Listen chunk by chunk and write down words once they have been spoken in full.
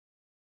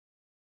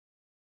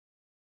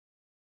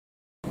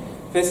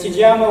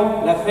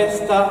festeggiamo la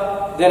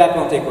festa della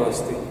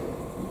Pentecoste,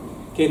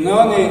 che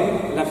non è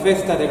la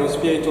festa dello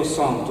Spirito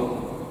Santo,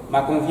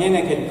 ma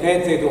conviene che il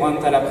prete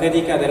durante la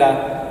predica per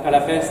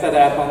la festa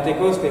della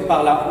Pentecoste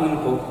parla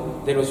un po'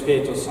 dello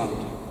Spirito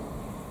Santo.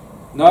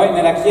 Noi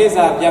nella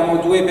Chiesa abbiamo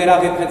due belle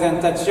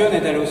rappresentazioni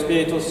dello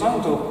Spirito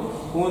Santo,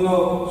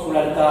 uno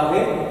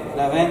sull'altare,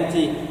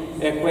 davanti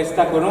a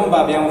questa colomba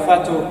abbiamo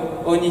fatto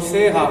ogni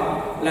sera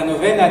la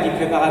novena di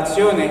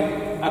preparazione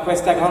a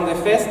questa grande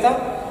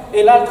festa,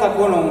 e l'altra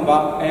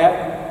colomba è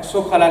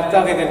sopra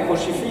l'altare del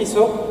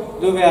crocifisso,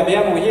 dove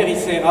abbiamo ieri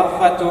sera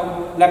fatto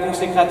la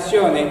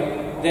consecrazione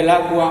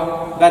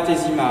dell'acqua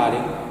battesimale.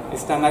 E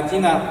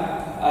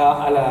stamattina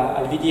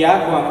al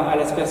Vidiacqua,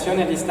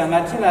 all'espressione di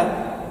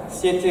stamattina,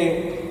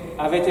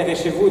 avete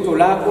ricevuto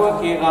l'acqua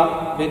che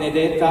era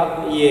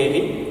benedetta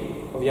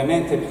ieri,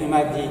 ovviamente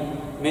prima di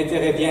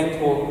mettere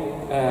dentro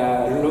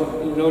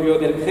l'olio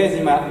del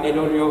cresima e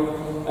l'olio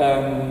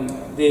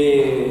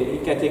dei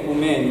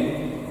catecumeni,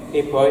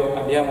 e poi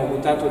abbiamo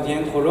buttato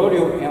dentro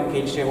l'olio e anche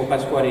il cero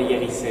pasquale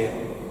ieri sera.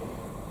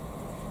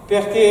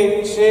 Perché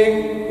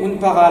c'è un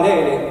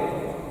parallelo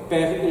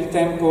per il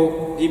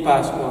tempo di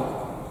Pasqua.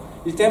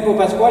 Il tempo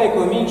pasquale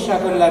comincia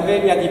con la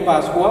veglia di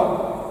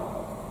Pasqua,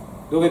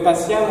 dove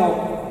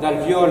passiamo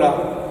dal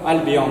viola al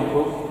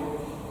bianco,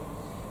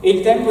 e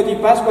il tempo di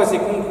Pasqua si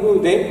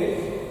conclude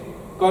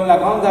con la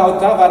grande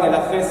ottava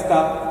della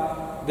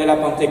festa della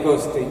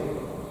Pentecoste,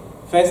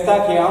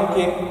 festa che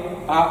anche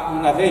ha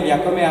una veglia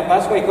come a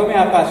Pasqua, e come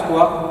a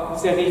Pasqua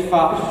si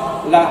rifà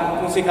la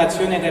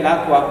consecrazione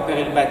dell'acqua per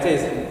il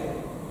battesimo,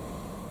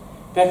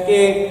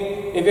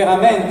 perché è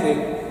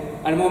veramente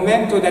al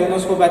momento del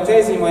nostro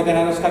battesimo e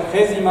della nostra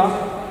cresima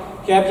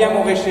che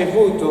abbiamo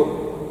ricevuto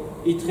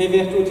i tre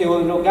virtù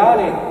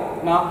teologali,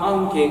 ma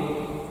anche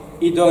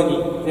i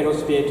doni dello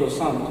Spirito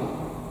Santo.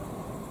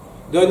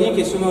 Doni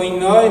che sono in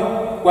noi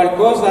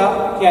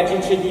qualcosa che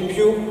agisce di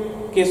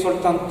più che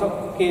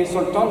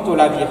soltanto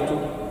la virtù.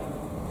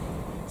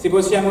 Se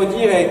possiamo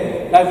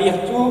dire, la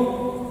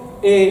virtù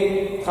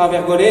è, tra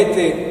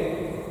virgolette,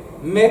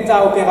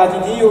 metà opera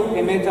di Dio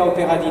e metà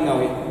opera di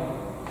noi.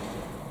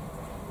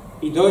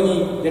 I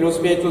doni dello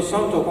Spirito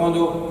Santo,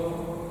 quando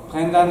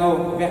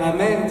prendano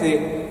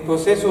veramente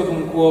possesso di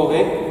un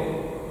cuore,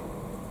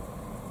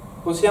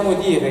 possiamo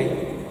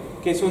dire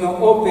che sono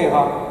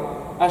opera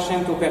a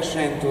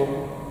 100%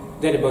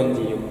 del buon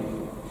Dio.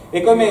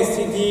 È come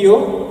se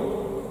Dio,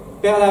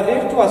 per la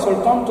virtù, ha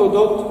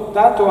soltanto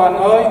dato a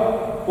noi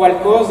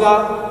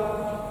qualcosa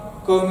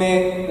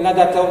come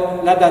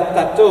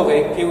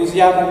l'adattatore che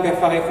usiamo per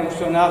fare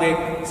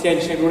funzionare sia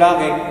il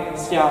cellulare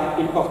sia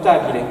il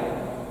portatile,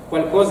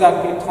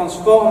 qualcosa che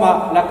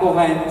trasforma la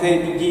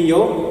corrente di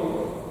Dio,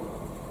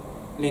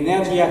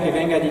 l'energia che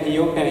venga di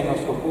Dio per il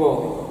nostro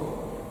cuore.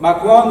 Ma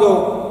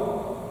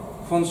quando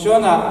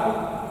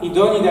funziona i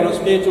doni dello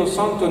Spirito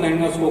Santo nel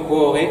nostro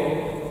cuore,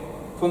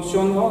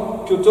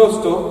 funzionano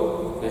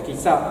piuttosto, per chi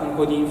sa un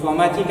po' di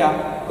informatica,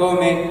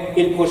 come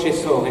il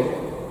processore,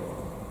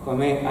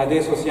 come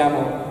adesso siamo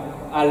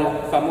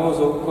al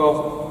famoso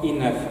Core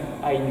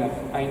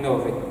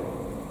i9,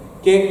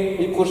 che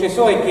il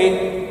processore che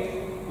è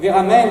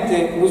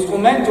veramente lo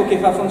strumento che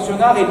fa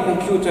funzionare il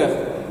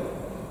computer,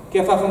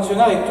 che fa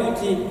funzionare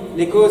tutte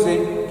le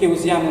cose che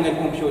usiamo nel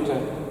computer,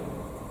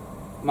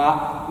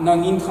 ma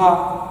non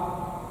entra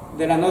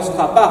della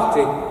nostra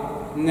parte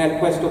nel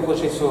questo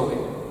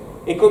processore.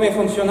 E come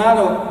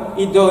funzionano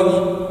i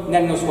doni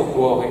nel nostro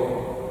cuore?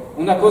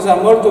 Una cosa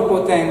molto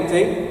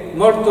potente,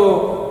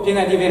 molto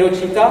piena di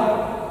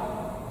velocità,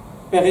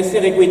 per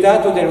essere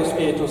guidato dallo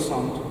Spirito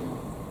Santo.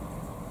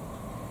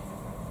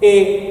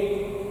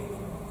 E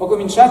ho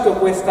cominciato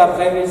questa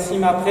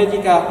brevissima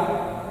predica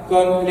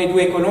con le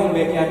due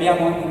colombe che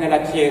abbiamo nella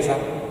Chiesa.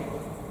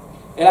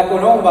 E la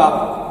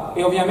colomba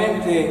è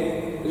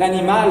ovviamente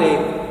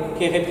l'animale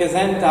che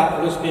rappresenta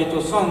lo Spirito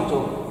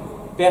Santo,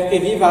 perché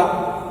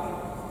viva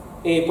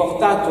e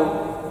portato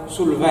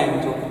sul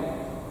vento.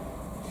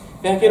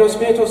 Perché lo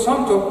Spirito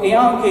Santo è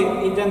anche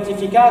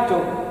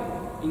identificato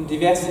in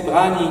diversi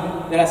brani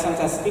della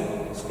Santa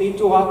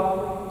Scrittura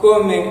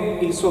come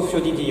il soffio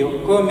di Dio,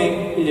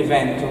 come il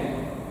vento.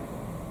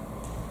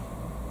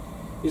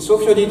 Il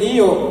soffio di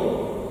Dio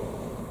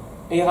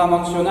era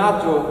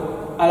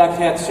menzionato alla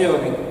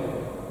creazione.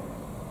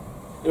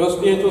 E lo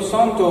Spirito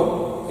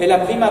Santo è la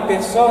prima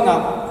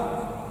persona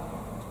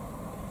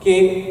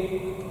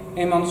che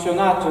è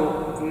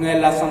menzionato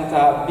nella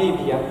Santa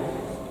Bibbia,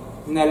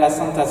 nella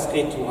Santa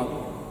Scrittura.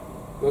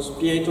 Lo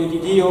Spirito di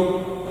Dio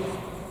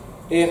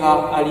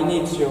era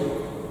all'inizio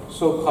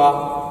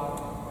sopra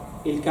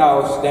il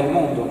caos del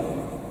mondo.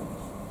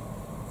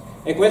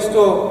 E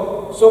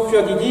questo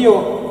soffio di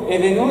Dio è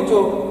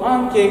venuto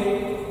anche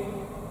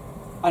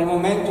al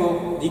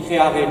momento di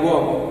creare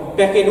l'uomo,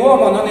 perché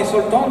l'uomo non è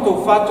soltanto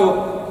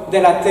fatto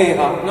della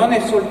terra, non è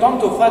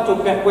soltanto fatto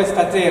per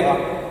questa terra,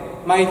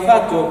 ma è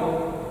fatto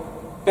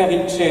per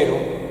il cielo,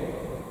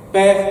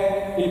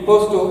 per il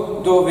posto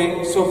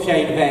dove soffia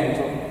il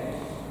vento.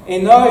 E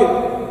noi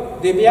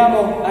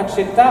dobbiamo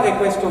accettare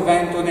questo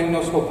vento nel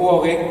nostro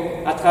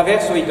cuore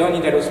attraverso i doni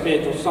dello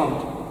Spirito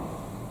Santo.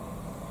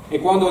 E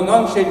quando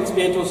non c'è il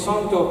Spirito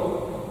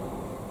Santo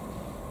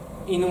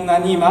in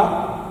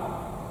un'anima,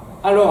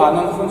 allora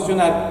non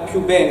funziona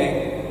più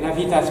bene la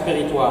vita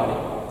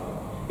spirituale.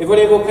 E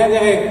volevo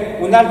prendere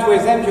un altro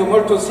esempio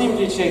molto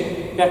semplice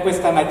per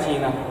questa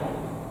mattina.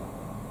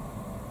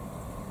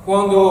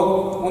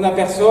 Quando una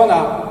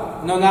persona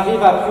non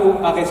arriva più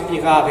a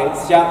respirare,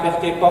 sia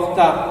perché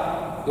porta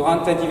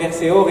durante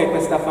diverse ore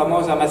questa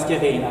famosa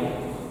mascherina,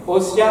 o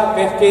sia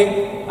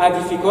perché ha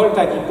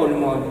difficoltà di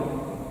polmoni,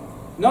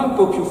 non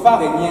può più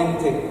fare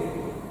niente.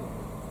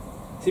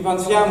 Se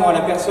pensiamo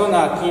alla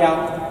persona che ha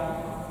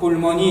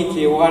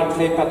polmonite o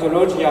altre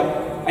patologie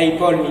ai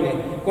polmini,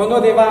 quando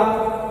deve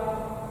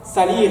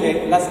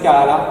salire la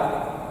scala,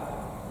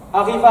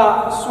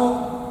 arriva su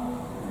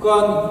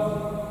con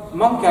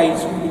manca il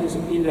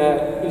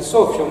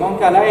soffio,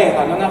 manca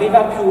l'aria, non arriva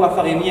più a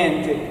fare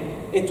niente,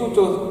 è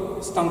tutto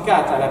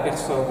stancata la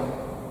persona.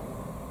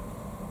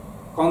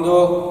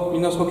 Quando il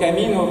nostro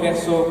cammino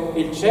verso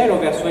il cielo,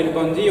 verso il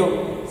buon Dio,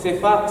 si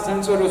fa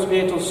senza lo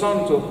Spirito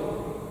Santo,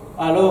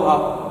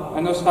 allora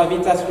la nostra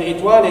vita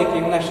spirituale, che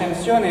è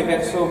un'ascensione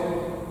verso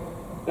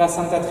la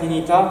Santa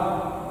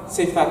Trinità,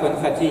 si fa con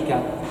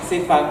fatica, si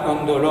fa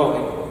con dolore.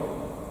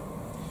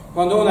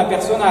 Quando una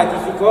persona ha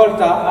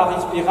difficoltà a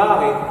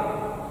respirare,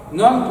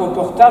 non può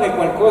portare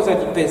qualcosa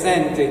di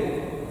pesante,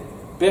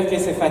 perché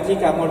si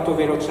fatica molto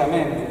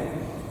velocemente,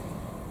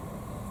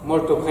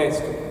 molto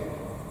presto.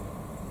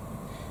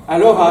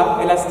 Allora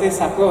è la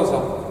stessa cosa.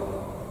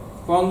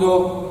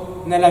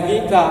 Quando nella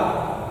vita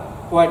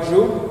qua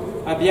giù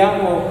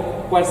abbiamo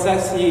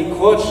qualsiasi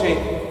croce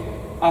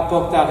a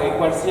portare,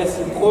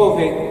 qualsiasi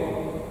prove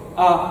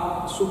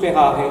a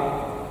superare,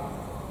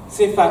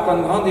 si fa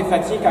con grande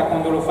fatica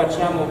quando lo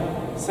facciamo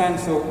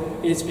senza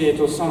il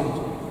Spirito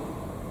Santo.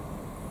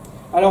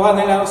 Allora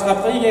nella nostra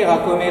preghiera,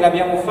 come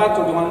l'abbiamo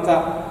fatto durante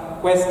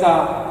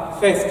questa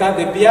festa,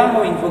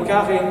 dobbiamo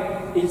invocare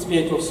il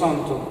Spirito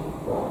Santo.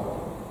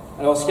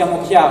 Allora siamo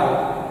chiari,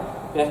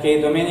 perché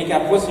domenica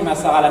prossima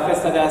sarà la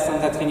festa della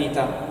Santa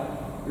Trinità.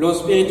 Lo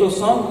Spirito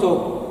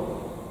Santo,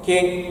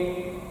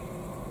 che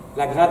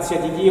la grazia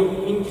di Dio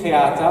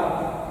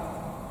increata,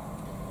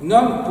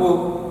 non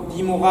può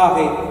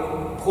dimorare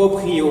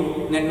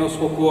proprio nel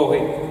nostro cuore,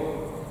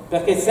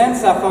 perché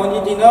senza fa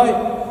ogni di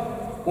noi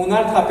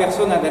un'altra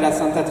persona della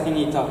Santa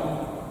Trinità,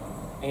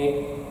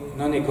 e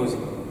non è così.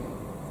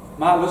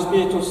 Ma lo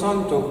Spirito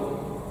Santo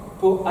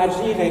può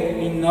agire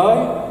in noi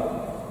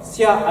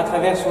sia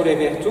attraverso le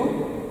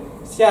virtù,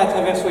 sia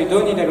attraverso i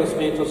doni dello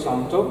Spirito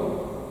Santo,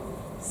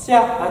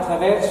 sia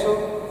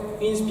attraverso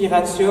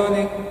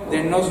l'ispirazione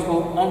del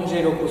nostro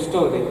angelo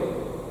custode,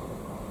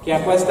 che ha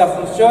questa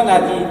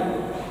funzione di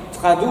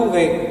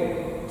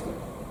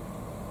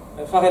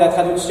fare la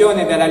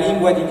traduzione della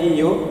lingua di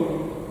Dio,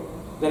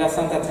 della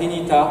Santa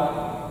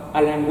Trinità,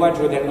 al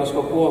linguaggio del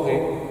nostro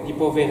cuore di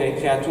povere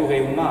creature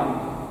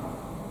umane.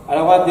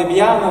 Allora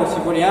dobbiamo, se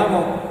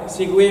vogliamo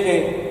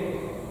seguire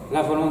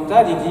la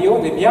volontà di Dio,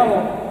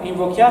 dobbiamo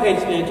invocare il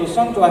Spirito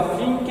Santo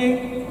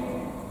affinché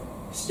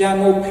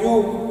siamo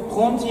più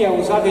pronti a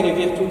usare le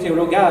virtù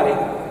teologali,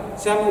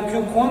 siamo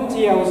più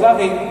pronti a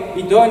usare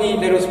i doni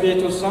dello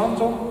Spirito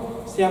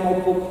Santo, siamo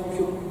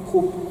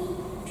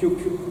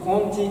più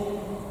pronti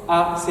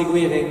a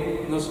seguire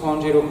il nostro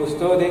angelo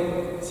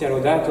custode, sia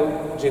lodato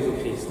Gesù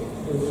Cristo.